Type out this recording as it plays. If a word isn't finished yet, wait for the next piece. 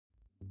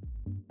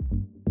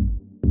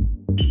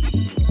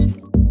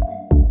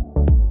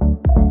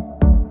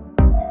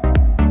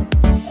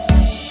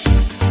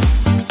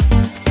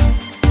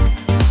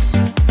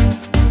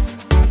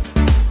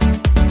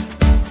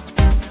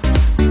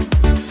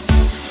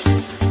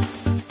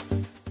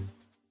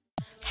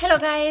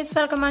Hello guys,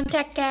 welcome on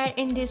TechCat.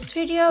 In this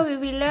video, we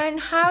will learn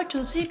how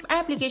to zip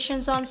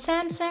applications on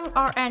Samsung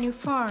or any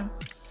phone.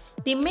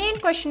 The main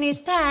question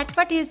is that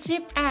what is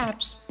zip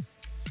apps?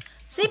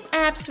 Zip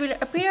apps will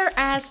appear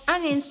as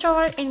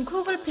uninstalled in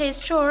Google Play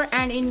Store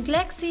and in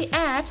Galaxy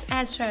apps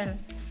as well.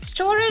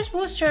 Storage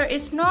booster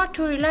is not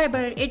too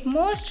reliable. It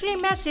mostly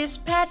messes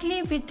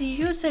badly with the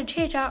user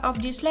data of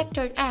the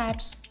selected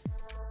apps.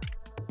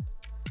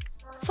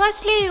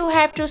 Firstly, you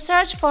have to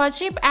search for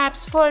zip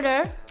apps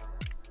folder.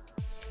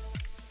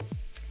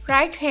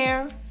 Right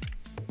here,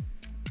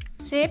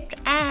 zipped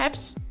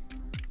apps.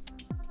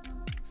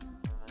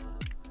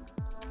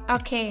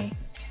 Okay.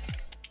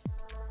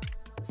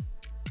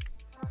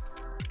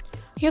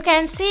 You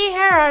can see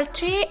here are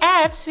 3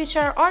 apps which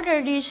are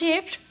already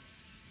zipped.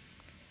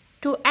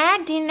 To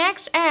add the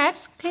next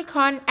apps, click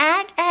on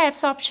Add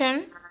Apps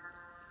option.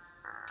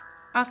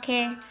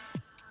 Okay.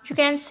 You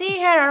can see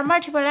here are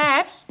multiple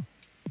apps.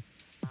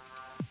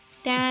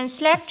 Then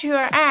select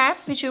your app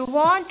which you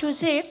want to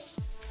zip.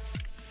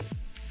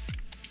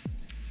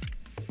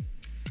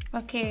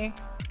 Okay,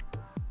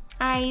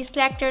 I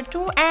selected 2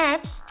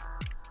 apps.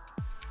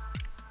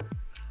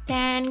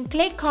 Then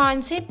click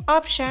on zip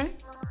option.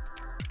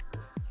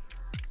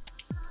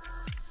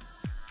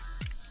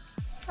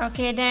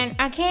 Okay, then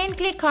again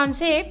click on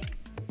zip.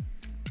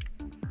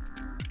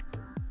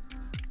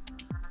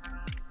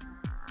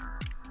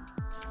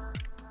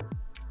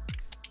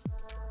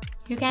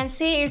 You can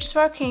see it's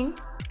working.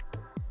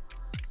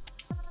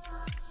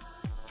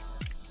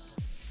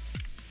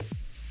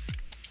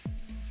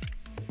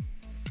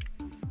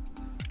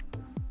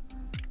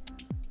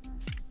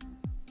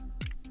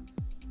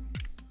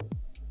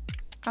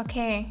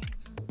 Okay.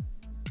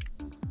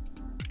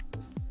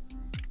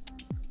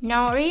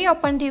 Now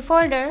reopen the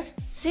folder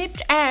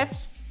zipped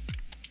apps.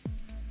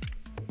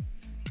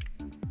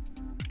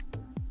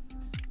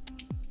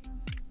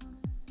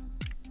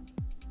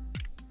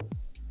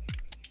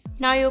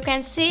 Now you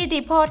can see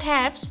the both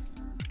apps.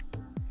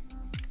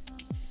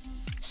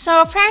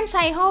 So friends,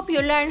 I hope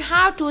you learned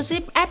how to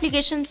zip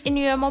applications in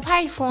your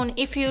mobile phone.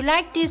 If you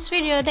like this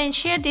video, then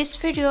share this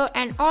video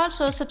and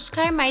also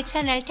subscribe my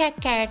channel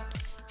TechCat.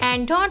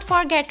 And don't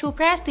forget to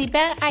press the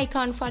bell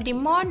icon for the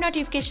more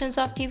notifications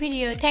of the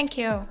video. Thank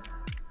you.